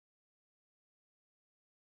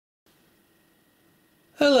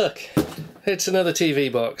Oh look, it's another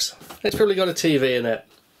TV box. It's probably got a TV in it.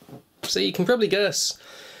 So you can probably guess.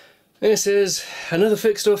 This is another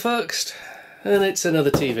fixed or Phuxxed, and it's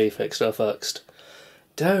another TV fixed or Phuxxed.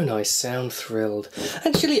 Don't I sound thrilled?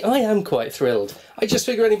 Actually, I am quite thrilled. I just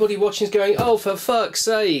figure anybody watching is going, oh, for fuck's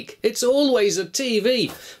sake, it's always a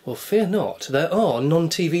TV. Well, fear not, there are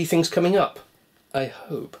non-TV things coming up. I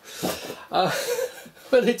hope.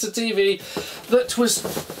 But it's a TV that was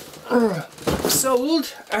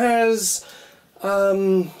sold as...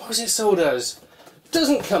 what was it sold as?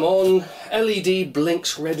 Doesn't come on, LED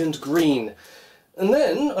blinks red and green. And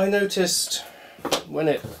then I noticed when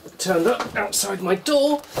it turned up outside my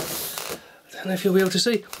door, I don't know if you'll be able to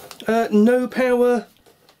see, no power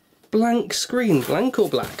blank screen. Blank or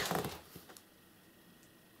black?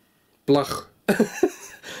 Blach.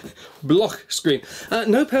 Block screen.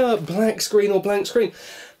 No power black screen or blank screen.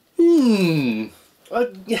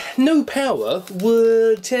 No power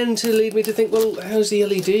would tend to lead me to think, well, how's the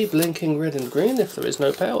LED blinking red and green if there is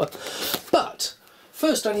no power? But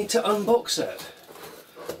first I need to unbox it,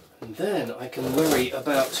 and then I can worry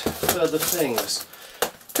about further things.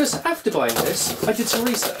 Because after buying this, I did some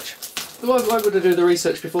research. Why would I do the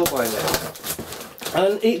research before buying it?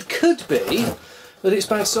 And it could be that it's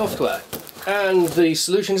bad software, and the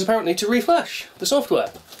solution is apparently to reflash the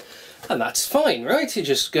software. And that's fine, right? You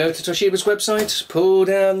just go to Toshiba's website, pull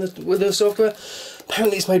down the software.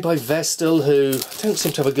 Apparently it's made by Vestel, who don't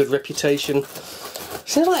seem to have a good reputation.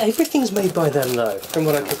 Seems like everything's made by them though, from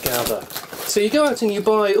what I could gather. So you go out and you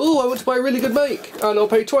buy, oh, I want to buy a really good make, and I'll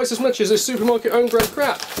pay twice as much as this supermarket own brand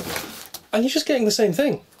crap. And you're just getting the same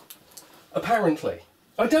thing. Apparently.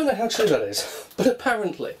 I don't know how true that is, but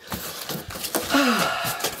apparently.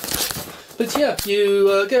 But yeah,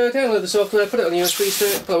 you go download the software, put it on a USB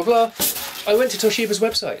stick, blah blah blah. I went to Toshiba's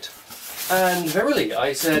website, and verily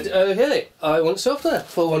I said, okay, I want software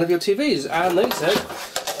for one of your TVs, and they said,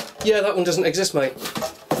 yeah, that one doesn't exist, mate.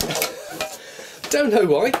 Don't know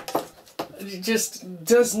why. It just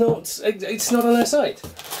does not, it's not on their site.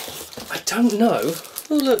 I don't know.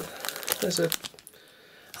 Oh look, there's a...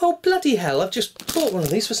 Oh bloody hell, I've just bought one of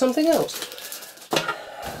these for something else.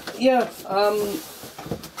 Yeah,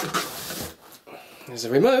 there's a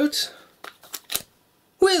remote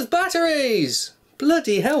with batteries!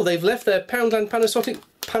 Bloody hell, they've left their Poundland Panasonic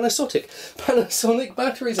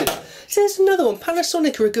batteries in. There's another one.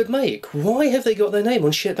 Panasonic are a good make. Why have they got their name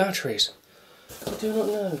on shit batteries? I do not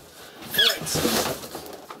know. Right.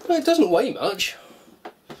 Well, it doesn't weigh much.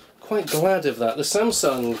 Quite glad of that. The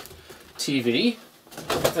Samsung TV,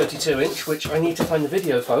 32-inch, which I need to find the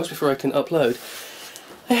video files before I can upload,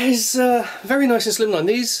 is very nice and slimline.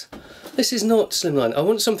 This is not slimline. I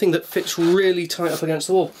want something that fits really tight up against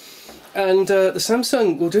the wall. And the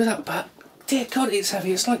Samsung will do that, but dear God, it's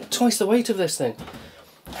heavy. It's like twice the weight of this thing.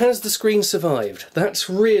 Has the screen survived? That's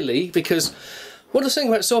really because what I was saying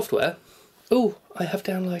about software... Oh, I have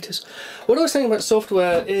downlighters. What I was saying about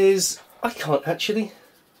software is I can't actually...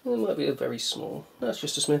 It might be a very small... That's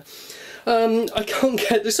just a smear. I can't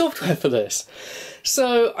get the software for this.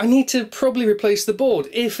 So I need to probably replace the board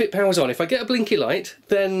if it powers on. If I get a blinky light,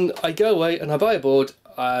 then I go away and I buy a board,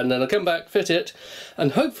 and then I come back, fit it,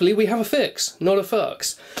 and hopefully we have a fix, not a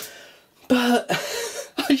Phuxxed. But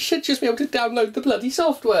I should just be able to download the bloody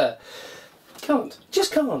software. Can't.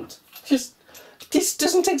 Just can't. Just... This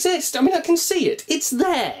doesn't exist. I mean, I can see it. It's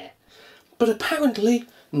there. But apparently,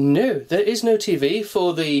 no. There is no TV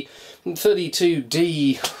for the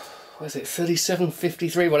 32D... What is it?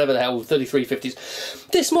 3753, whatever the hell, 3350s.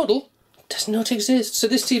 This model does not exist. So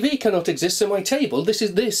this TV cannot exist. So my table, this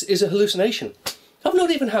is a hallucination. I've not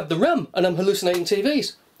even had the RAM, and I'm hallucinating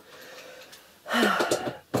TVs.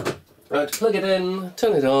 Right, plug it in,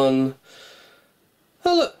 turn it on.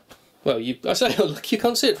 Oh look. Well, I say, oh look, you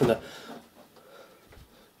can't see it from there.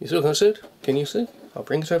 You still can't see it? Can you see? I'll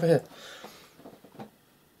bring it over here.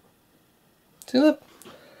 See that?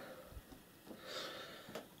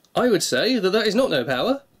 I would say that that is not no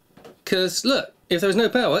power, because look, if there was no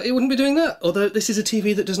power it wouldn't be doing that, although this is a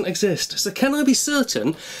TV that doesn't exist. So can I be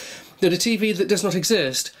certain that a TV that does not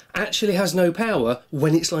exist actually has no power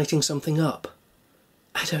when it's lighting something up?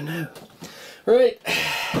 I don't know. Right.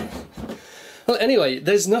 Well anyway,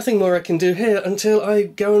 there's nothing more I can do here until I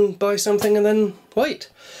go and buy something and then wait.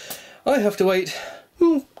 I have to wait.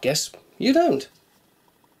 Guess you don't.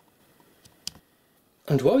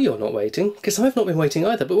 And while you're not waiting, because I've not been waiting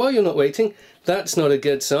either, but while you're not waiting, that's not a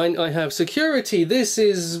good sign. I have security. This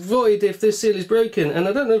is void if this seal is broken, and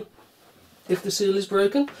I don't know if the seal is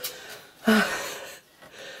broken.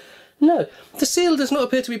 No, the seal does not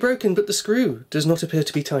appear to be broken, but the screw does not appear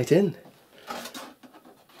to be tight in.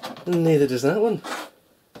 Neither does that one.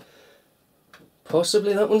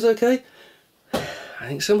 possibly that one's okay. I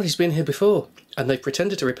think somebody's been here before and they've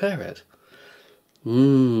pretended to repair it.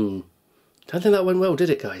 Don't think that went well, did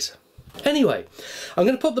it, guys? Anyway, I'm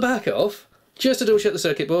going to pop the back off just to double check the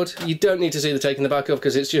circuit board. You don't need to see the taking the back off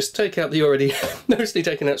because it's just take out the already mostly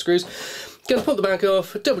taken out screws. Going to pop the back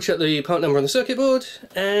off, double check the part number on the circuit board,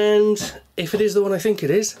 and if it is the one I think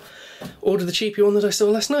it is, order the cheapy one that I saw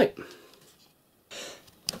last night.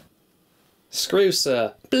 Screws,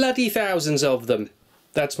 sir. Bloody thousands of them.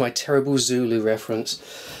 That's my terrible Zulu reference.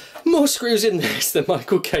 More screws in this than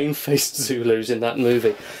Michael Caine faced Zulus in that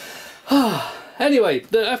movie. Anyway,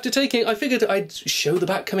 after taking, I figured I'd show the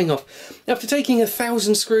back coming off. After taking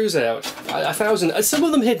 1,000 screws out, 1,000, some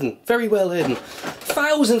of them hidden, very well hidden,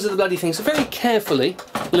 thousands of the bloody things, very carefully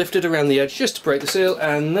lifted around the edge just to break the seal,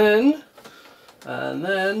 and then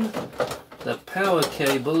the power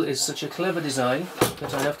cable is such a clever design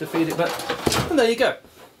that I have to feed it back. And there you go.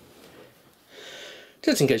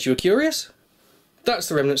 Just in case you were curious, that's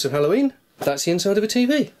the remnants of Halloween. That's the inside of a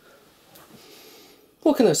TV.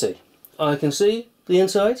 What can I see? I can see the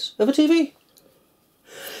insides of a TV.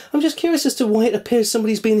 I'm just curious as to why it appears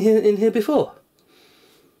somebody's been in here before.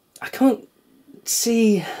 I can't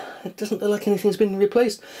see, it doesn't look like anything's been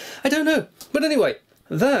replaced. I don't know. But anyway,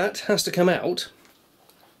 that has to come out.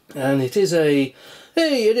 And it is a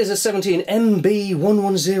 17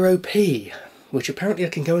 MB110P, which apparently I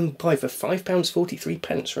can go and buy for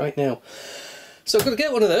 £5.43 right now. So I've got to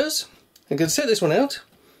get one of those. I'm going to set this one out.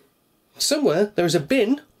 Somewhere there is a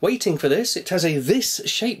bin waiting for this. It has a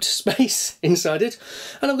this-shaped space inside it,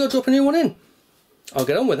 and I'm going to drop a new one in. I'll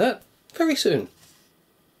get on with that very soon.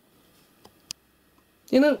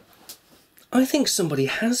 You know, I think somebody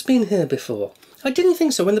has been here before. I didn't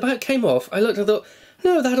think so. When the back came off, I looked and thought,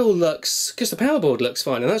 no, that all looks, because the power board looks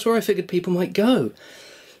fine, and that's where I figured people might go.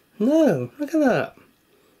 No, look at that.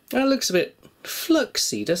 That looks a bit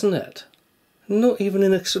fluxy, doesn't it? Not even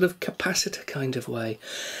in a sort of capacitor kind of way.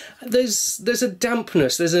 There's a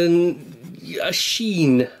dampness, there's a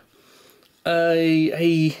sheen,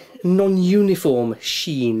 a non-uniform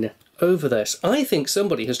sheen over this. I think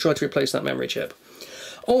somebody has tried to replace that memory chip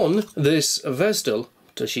on this Vestel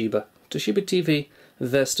Toshiba TV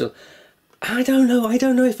Vestel. I don't know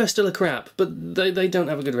if Vestel are crap, but they don't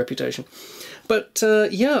have a good reputation. But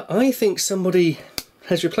yeah, I think somebody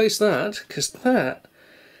has replaced that, because that...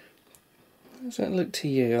 How does that look to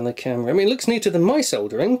you on the camera? I mean, it looks neater than my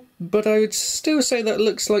soldering, but I would still say that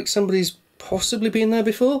looks like somebody's possibly been there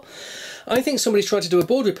before. I think somebody's tried to do a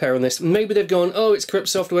board repair on this. Maybe they've gone, oh, it's corrupt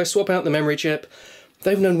software, swap out the memory chip.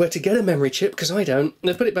 They've known where to get a memory chip, because I don't.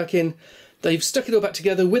 They've put it back in, they've stuck it all back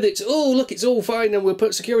together with it. Oh, look, it's all fine, and we'll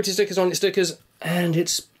put security stickers on its stickers, and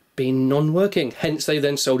it's been non-working. Hence, they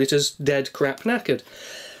then sold it as dead, crap, knackered.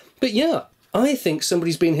 But yeah, I think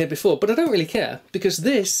somebody's been here before, but I don't really care, because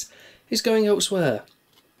this is going elsewhere.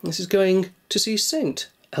 This is going to see Saint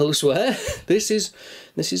elsewhere. This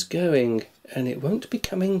is going, and it won't be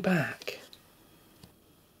coming back.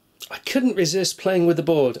 I couldn't resist playing with the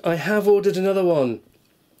board. I have ordered another one,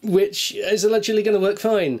 which is allegedly going to work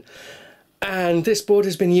fine. And this board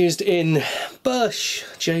has been used in Bosch,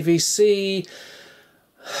 JVC,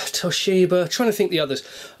 Toshiba, trying to think the others.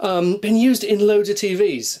 Been used in loads of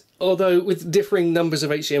TVs. Although with differing numbers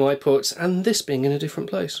of HDMI ports, and this being in a different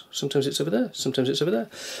place. Sometimes it's over there, sometimes it's over there.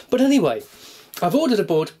 But anyway, I've ordered a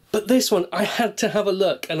board, but this one I had to have a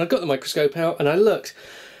look, and I got the microscope out and I looked,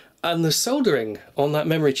 and the soldering on that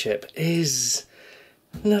memory chip is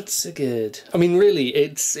not so good. I mean, really,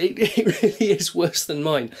 it really is worse than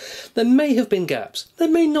mine. There may have been gaps, there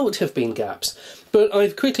may not have been gaps, but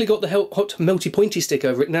I've quickly got the hot melty pointy stick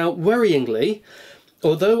over it. Now, worryingly,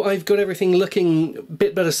 although I've got everything looking a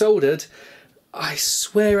bit better soldered, I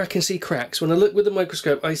swear I can see cracks. When I look with the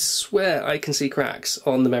microscope, I swear I can see cracks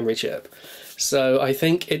on the memory chip. So I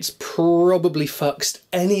think it's probably Phuxxed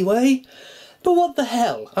anyway. But what the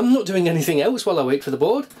hell? I'm not doing anything else while I wait for the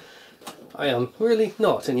board. I am really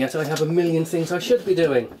not, and yet I have a million things I should be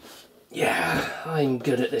doing. Yeah, I'm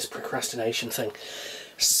good at this procrastination thing.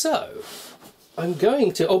 So, I'm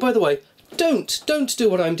going to... Oh, by the way, don't do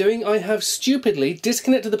what I'm doing. I have stupidly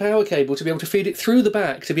disconnected the power cable to be able to feed it through the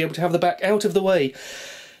back, to be able to have the back out of the way,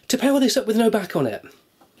 to power this up with no back on it.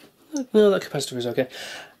 No, that capacitor is okay.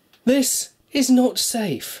 This is not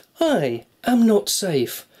safe. I am not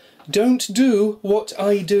safe. Don't do what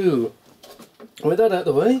I do. With that out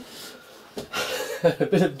of the way, a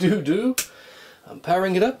bit of doo-doo. I'm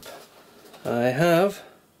powering it up. I have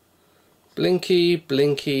blinky,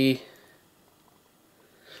 blinky.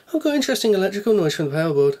 I've got interesting electrical noise from the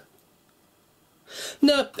power board.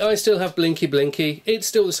 No, I still have blinky blinky. It's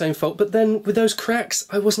still the same fault, but then with those cracks,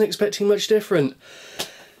 I wasn't expecting much different.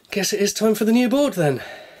 Guess it is time for the new board then.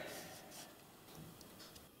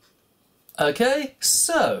 Okay,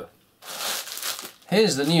 so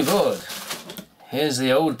here's the new board. Here's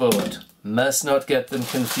the old board. Must not get them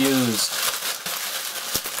confused.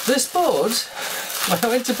 This board, when I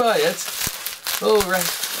went to buy it, oh right,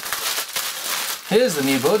 here's the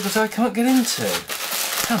new board that I can't get into.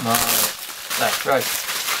 Come on. Right.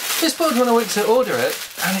 This board, when I went to order it,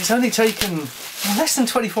 and it's only taken less than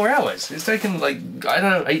 24 hours. It's taken like, I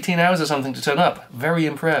don't know, 18 hours or something to turn up. Very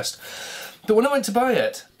impressed. But when I went to buy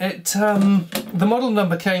it, the model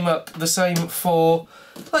number came up the same for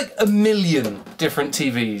like 1 million different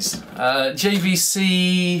TVs.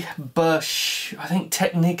 JVC, Bosch, I think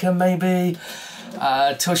Technica maybe,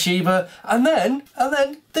 Toshiba, and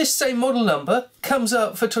then this same model number comes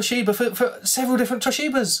up for Toshiba for several different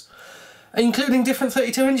Toshibas, including different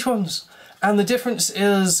 32-inch ones. And the difference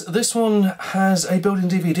is this one has a built-in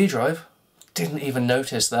DVD drive. Didn't even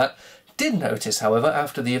notice that. Did notice, however,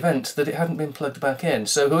 after the event that it hadn't been plugged back in.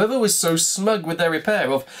 So whoever was so smug with their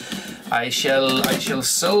repair of, I shall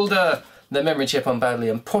solder the memory chip on badly,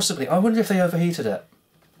 and possibly, I wonder if they overheated it.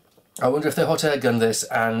 I wonder if they hot air gunned this,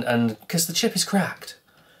 and because the chip is cracked.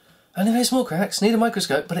 Only very small cracks, need a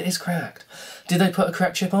microscope, but it is cracked. Did they put a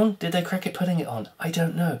cracked chip on? Did they crack it putting it on? I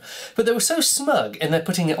don't know. But they were so smug in their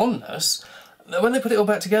putting it on this, that when they put it all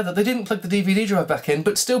back together, they didn't plug the DVD drive back in,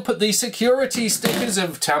 but still put the security stickers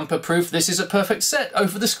of tamper-proof, this is a perfect set,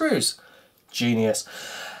 over the screws. Genius.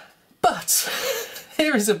 But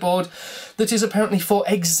here is a board that is apparently for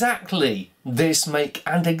exactly this make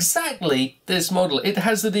and exactly this model. It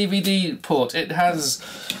has the DVD port, it has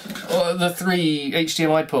the 3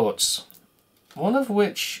 HDMI ports, one of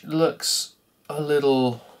which looks a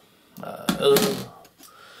little...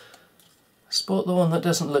 spot the one that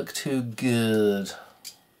doesn't look too good.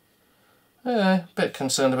 Yeah, bit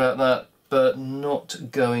concerned about that, but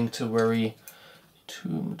not going to worry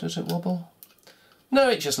too... Does it wobble? No,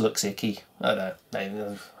 it just looks icky. I don't know.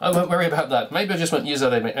 Maybe I won't worry about that. Maybe I just won't use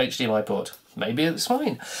that HDMI port. Maybe it's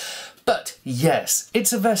fine. But yes,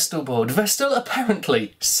 it's a Vestel board. Vestel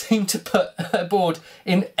apparently seem to put a board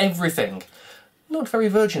in everything. Not very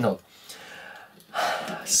virginal.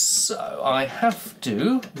 So I have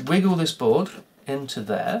to wiggle this board into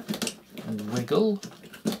there. Wiggle.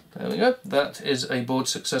 There we go. That is a board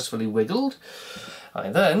successfully wiggled. I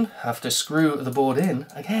then have to screw the board in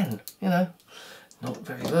again, you know. Not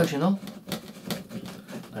very virginal.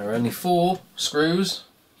 There are only 4 screws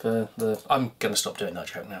for the... I'm going to stop doing that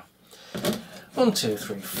joke now. 1, 2,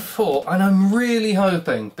 3, 4, and I'm really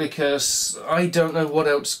hoping, because I don't know what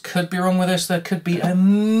else could be wrong with this, there could be a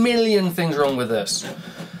million things wrong with this.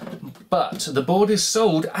 But the board is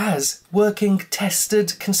sold as working,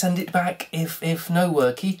 tested, can send it back if no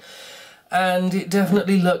worky, and it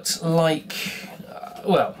definitely looked like,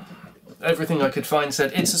 well, everything I could find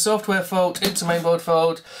said it's a software fault, it's a mainboard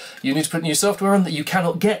fault, you need to put new software on that you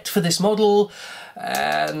cannot get for this model,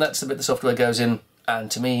 and that's the bit the software goes in.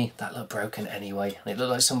 And to me, that looked broken anyway. It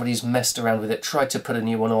looked like somebody's messed around with it, tried to put a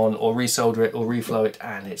new one on, or resolder it, or reflow it,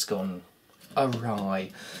 and it's gone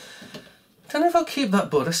awry. Don't know if I'll keep that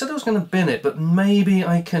board. I said I was going to bin it, but maybe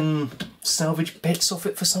I can salvage bits off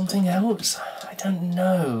it for something else. I don't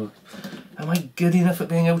know. Am I good enough at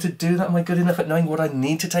being able to do that? Am I good enough at knowing what I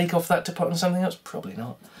need to take off that to put on something else? Probably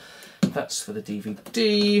not. That's for the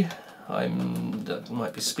DVD. That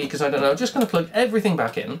might be speakers, I don't know. I'm just going to plug everything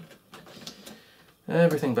back in.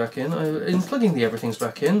 Everything back in. In plugging the everything's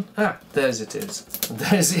back in. Ah, there's it is.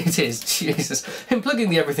 There's it is. Jesus. In plugging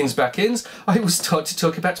the everything's back in, I will start to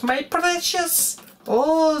talk about my precious.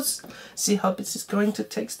 Oh, see how this is going to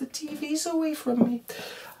take the TVs away from me.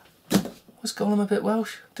 Was Gollum a bit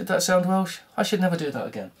Welsh? Did that sound Welsh? I should never do that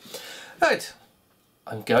again. Right.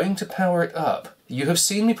 I'm going to power it up. You have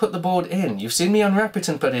seen me put the board in. You've seen me unwrap it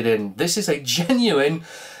and put it in. This is a genuine...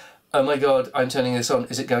 Oh my god, I'm turning this on,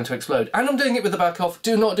 is it going to explode? And I'm doing it with the back off.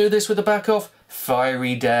 Do not do this with the back off.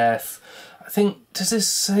 Fiery death. I think, does this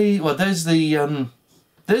say... Well, there's the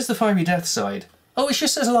fiery death side. Oh, it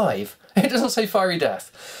just says live. It doesn't say fiery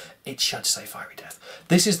death. It should say fiery death.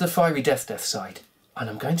 This is the fiery death side. And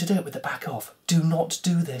I'm going to do it with the back off. Do not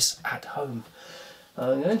do this at home.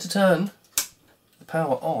 I'm going to turn the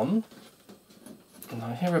power on. And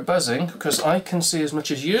I hear a buzzing, because I can see as much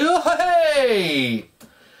as you. Hey!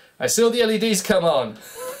 I saw the LEDs come on,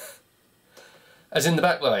 as in the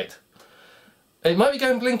backlight. It might be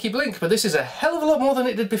going blinky blink, but this is a hell of a lot more than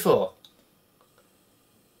it did before.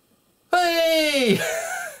 Hey!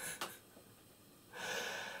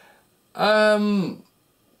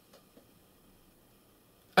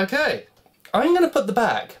 Okay, I'm going to put the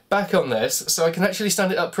back on this so I can actually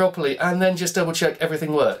stand it up properly and then just double check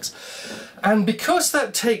everything works. And because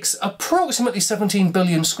that takes approximately 17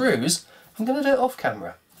 billion screws, I'm going to do it off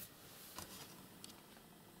camera.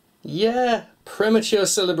 Yeah, premature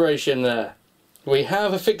celebration there. We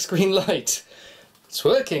have a fixed green light. It's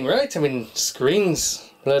working, right? I mean, screen's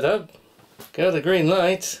lit up. Got a green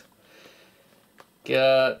light.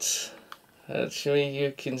 Got... Actually,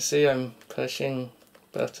 you can see I'm pushing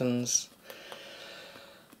buttons.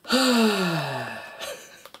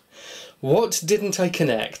 What didn't I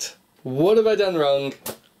connect? What have I done wrong?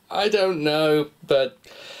 I don't know, but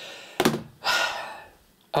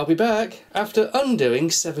I'll be back after undoing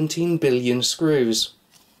 17 billion screws.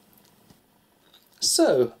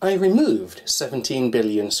 So, I removed 17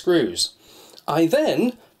 billion screws. I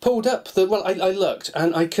then pulled up the... well, I looked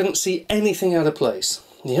and I couldn't see anything out of place.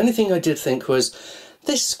 The only thing I did think was,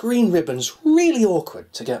 this screen ribbon's really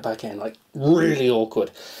awkward to get back in, like really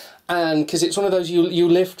awkward. And because it's one of those, you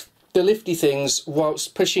lift the lifty things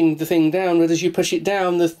whilst pushing the thing down, but as you push it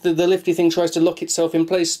down, the lifty thing tries to lock itself in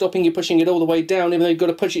place, stopping you pushing it all the way down, even though you've got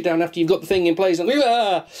to push it down after you've got the thing in place. And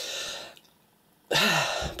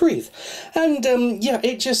breathe. And yeah,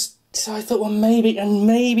 it just... so I thought, well,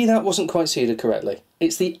 maybe that wasn't quite seated correctly.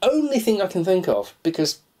 It's the only thing I can think of,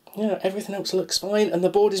 because... yeah, everything else looks fine, and the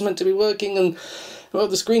board is meant to be working, and well,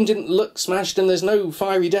 the screen didn't look smashed, and there's no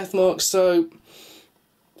fiery death marks, so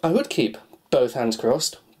I would keep both hands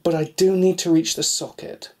crossed, but I do need to reach the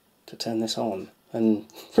socket to turn this on and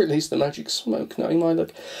release the magic smoke, knowing my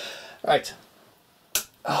look. Right.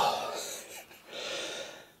 Oh.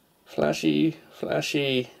 Flashy,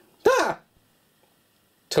 flashy. Ah!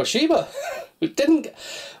 Toshiba! We didn't...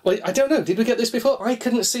 well, I don't know, did we get this before? I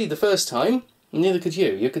couldn't see the first time. Neither could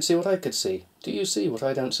you. You could see what I could see. Do you see what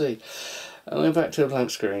I don't see? And we're back to a blank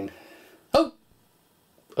screen. Oh!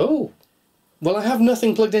 Oh! Well, I have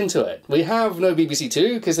nothing plugged into it. We have no BBC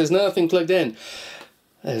Two because there's nothing plugged in.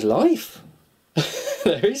 There's life.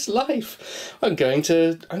 There is life. I'm going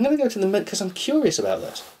to go to the menu because I'm curious about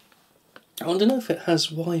that. I want to know if it has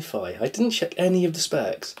Wi-Fi. I didn't check any of the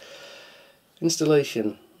specs.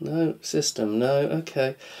 Installation. No. System. No.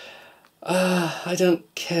 Okay. I don't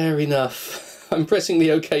care enough. I'm pressing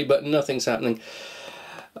the OK button, nothing's happening.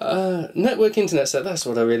 Network internet set, that's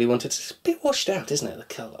what I really wanted. It's a bit washed out, isn't it, the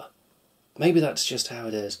colour? Maybe that's just how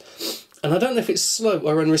it is. And I don't know if it's slow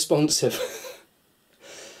or unresponsive.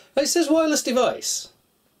 It says wireless device.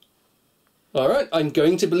 Alright, I'm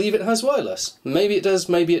going to believe it has wireless. Maybe it does,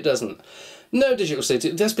 maybe it doesn't. No digital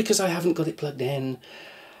state, that's because I haven't got it plugged in.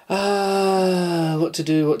 What to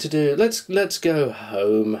do, what to do. Let's go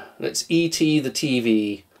home. Let's E.T. the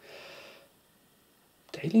TV.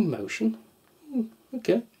 Daily Motion?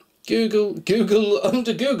 Okay. Google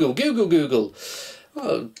under Google.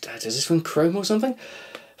 Oh, is this from Chrome or something?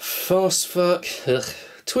 Fuck. Ugh.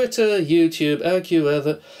 Twitter, YouTube,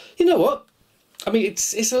 AccuWeather. You know what? I mean,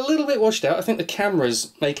 it's a little bit washed out. I think the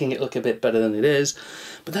camera's making it look a bit better than it is.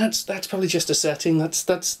 But that's probably just a setting.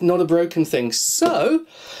 That's not a broken thing. So,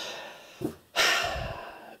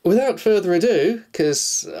 without further ado,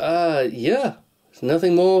 because, yeah, there's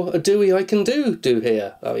nothing more ado-y I can do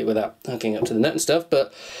here. I mean, without hooking up to the net and stuff,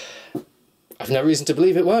 but I've no reason to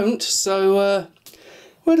believe it won't. So,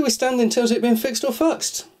 where do we stand in terms of it being fixed or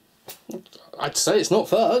fuxed? I'd say it's not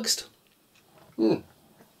fuxed.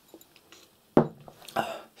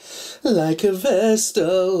 Like a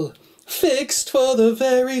Vestal, fixed for the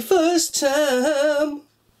very first time.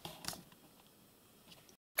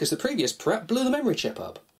 Because the previous prep blew the memory chip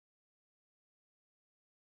up.